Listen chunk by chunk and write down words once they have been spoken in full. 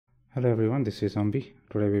Hello everyone, this is Ambi.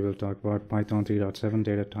 Today we will talk about Python 3.7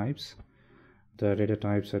 data types. The data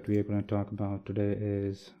types that we are going to talk about today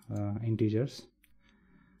is integers.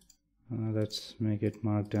 Let's make it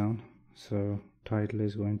marked down. So title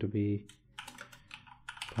is going to be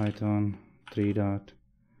Python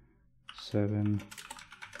 3.7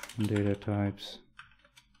 data types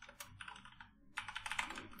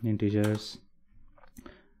integers.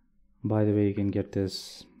 By the way, you can get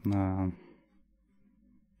this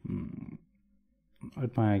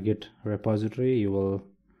at my Git repository. You will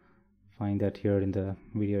find that here in the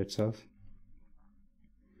video itself.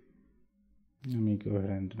 Let me go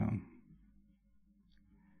ahead and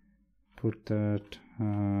put that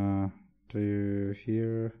to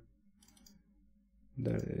here.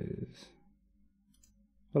 That is,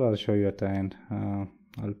 well, I'll show you at the end.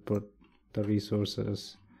 I'll put the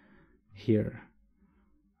resources here.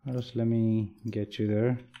 Just let me get you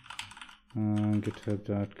there.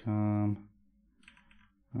 github.com.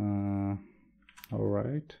 All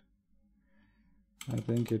right, I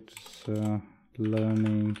think it's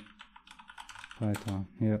learning Python.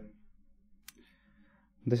 Yep,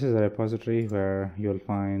 this is a repository where you'll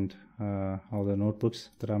find all the notebooks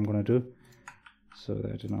that I'm gonna do, so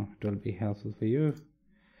that it will be helpful for you.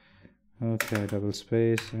 Okay, double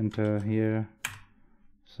space, enter here.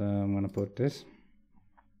 So I'm gonna put this.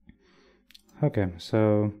 Okay,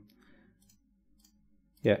 so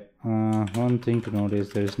yeah, one thing to note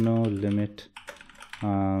is there is no limit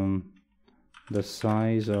on the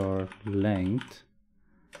size or length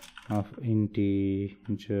of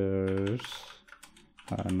integers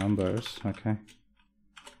numbers, okay,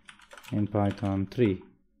 in Python 3.x,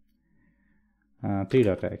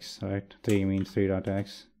 right? 3 means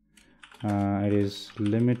 3.x. It is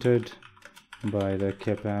limited by the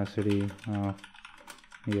capacity of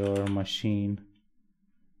your machine.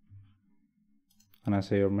 When I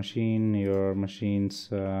say your machine, your machine's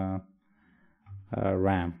RAM.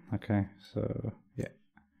 Okay, so yeah,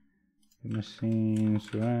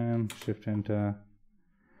 machine's RAM, shift enter.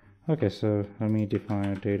 Okay, so let me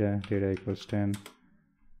define data equals 10.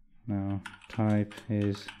 Now type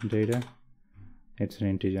is data, it's an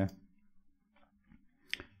integer.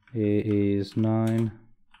 A is 9,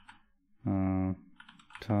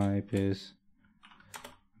 type is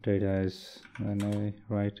data is an A,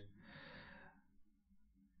 right?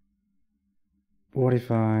 What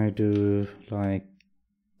if I do like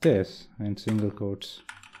this in single quotes,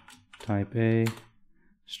 type A,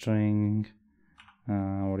 string?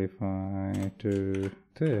 What if I do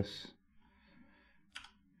this?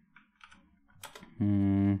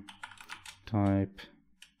 Type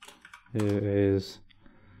is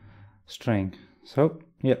string. So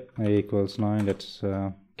yeah, A equals 9. Let's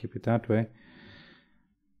keep it that way.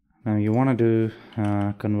 Now you want to do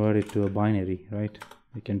convert it to a binary, right?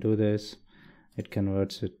 You can do this. It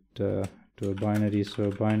converts it to a binary. So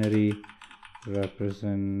binary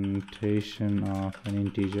representation of an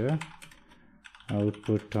integer,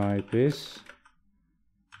 output type is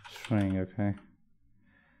string. Okay,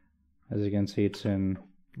 as you can see, it's in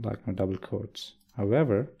like double quotes.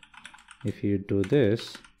 However, if you do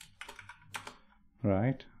this,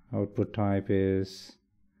 right, output type is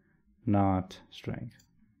not string.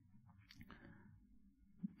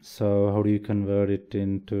 So how do you convert it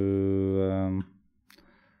into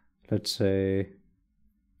let's say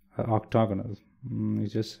octagonal? You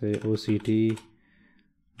just say OCT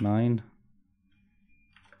 9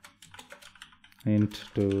 int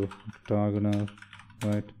to octagonal,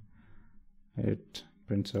 right? It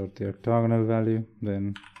prints out the octagonal value.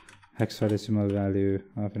 Then hexadecimal value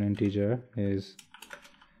of an integer is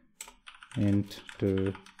int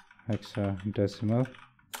to hexadecimal.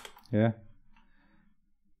 Yeah.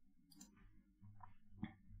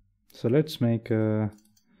 So let's make a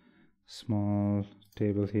small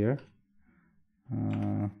table here.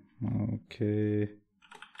 Okay,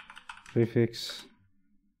 prefix.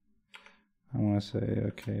 I'm gonna say,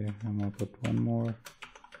 okay, I'm gonna put one more.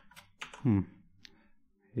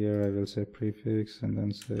 Here I will say prefix and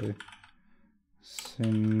then say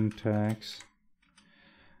syntax.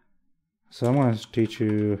 So I'm gonna teach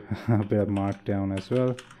you a bit of markdown as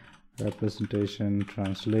well. Representation,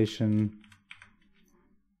 translation,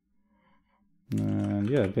 and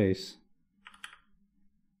yeah, base.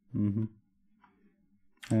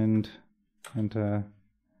 And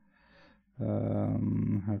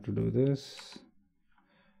how to do this.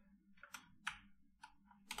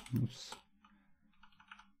 Oops.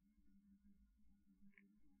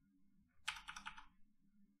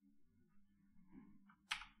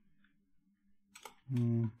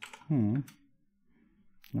 I'm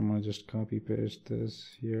gonna just copy paste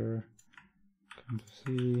this here. Control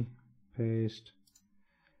C, paste.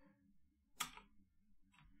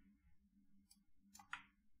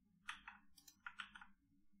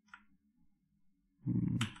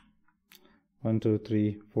 One, two,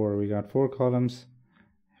 three, four. We got 4 columns.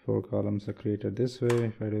 4 columns are created this way.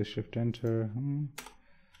 If I do shift enter.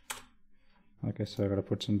 Okay, so I gotta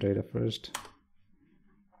put some data first.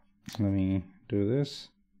 Let me do this.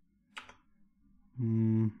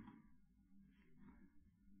 I'm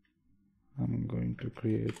going to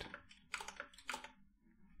create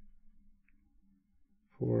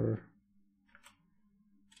 4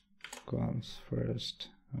 columns first.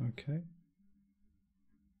 Okay.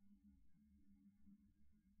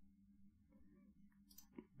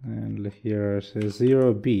 And here it says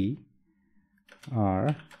 0B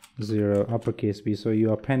R 0 uppercase B. So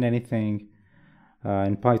you append anything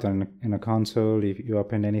in Python in a console. If you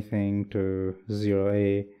append anything to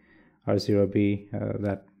 0A or 0B,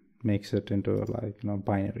 that makes it into like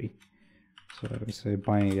binary. So we say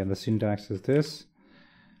binary, and the syntax is this.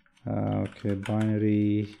 Okay,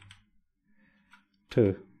 binary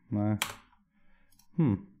 2.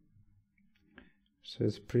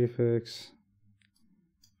 Says prefix.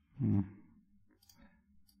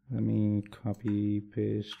 Let me copy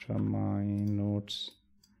paste from my notes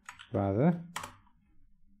rather.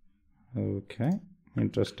 Okay,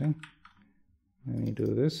 interesting. Let me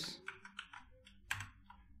do this.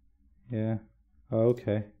 Yeah,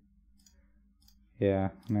 okay. Yeah,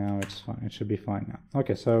 now it's fine. It should be fine now.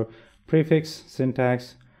 Okay, so prefix,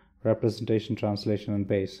 syntax, representation, translation, and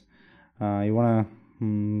base. You want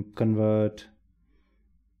to convert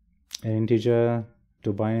an integer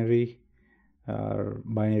to binary,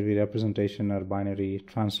 binary representation, or binary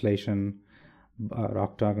translation, or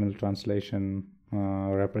octagonal translation,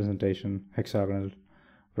 representation, hexagonal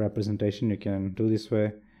representation. You can do this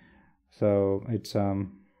way. So it's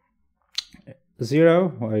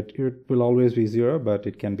 0. It will always be 0, but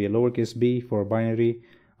it can be a lowercase b for binary,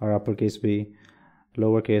 or uppercase b,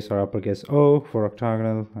 lowercase or uppercase o for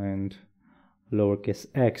octagonal, and lowercase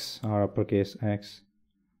x or uppercase x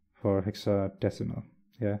for hexadecimal.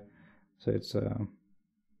 Yeah, so it's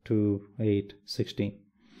 2, 8, 16.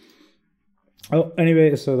 Oh,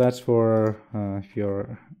 anyway, so that's for if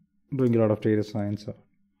you're doing a lot of data science or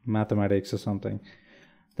mathematics or something,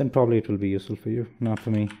 then probably it will be useful for you, not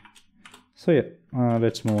for me. So yeah,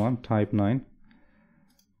 let's move on. Type 9.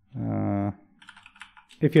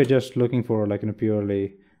 If you're just looking for like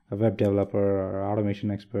purely a web developer or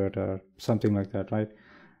automation expert or something like that, right?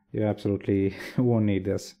 You absolutely won't need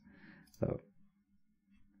this. So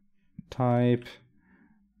type,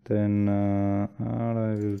 then what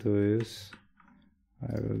I will do is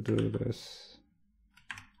I will do this.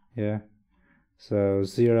 Yeah, so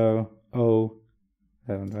 0 O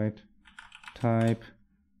 11, right? Type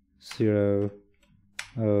 0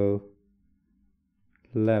 O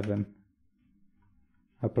 11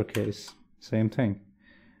 uppercase, same thing.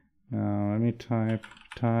 Now let me type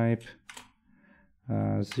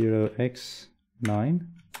 0x9.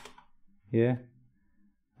 Yeah,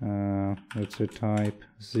 let's say type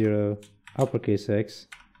 0 uppercase x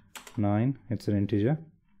 9. It's an integer.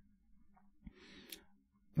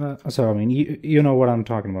 So I mean, you know what I'm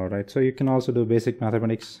talking about, right? So you can also do basic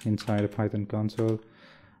mathematics inside a Python console.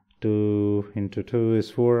 2 into 2 is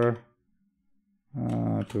 4.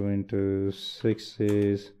 2 into 6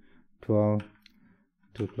 is 12.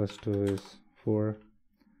 2 plus 2 is 4.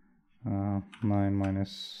 9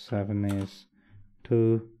 minus 7 is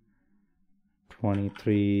 2.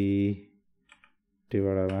 23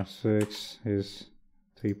 divided by 6 is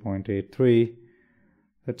 3.83.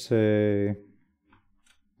 Let's say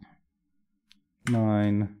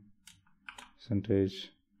 9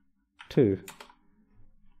 percentage 2.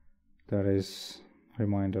 That is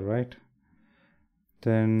reminder, right?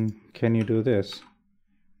 Then can you do this?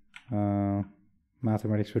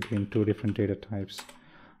 Mathematics between 2 different data types.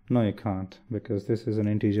 No, you can't, because this is an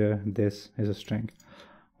integer, this is a string.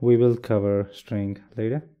 We will cover string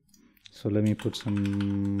later. So let me put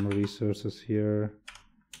some resources here.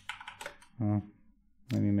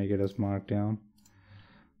 Let me make it as markdown.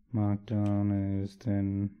 Markdown is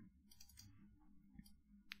then,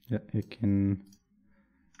 yeah, you can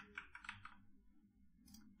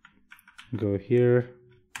go here,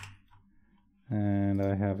 and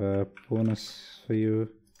I have a bonus for you,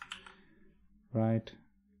 right?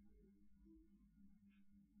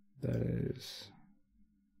 That is,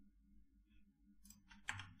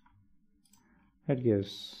 it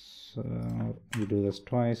gives, you do this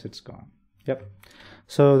twice, it's gone. Yep.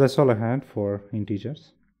 So that's all I had for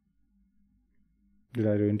integers. Did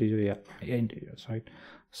I do integer? Yeah, integers, right?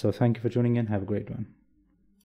 So thank you for tuning in. Have a great one.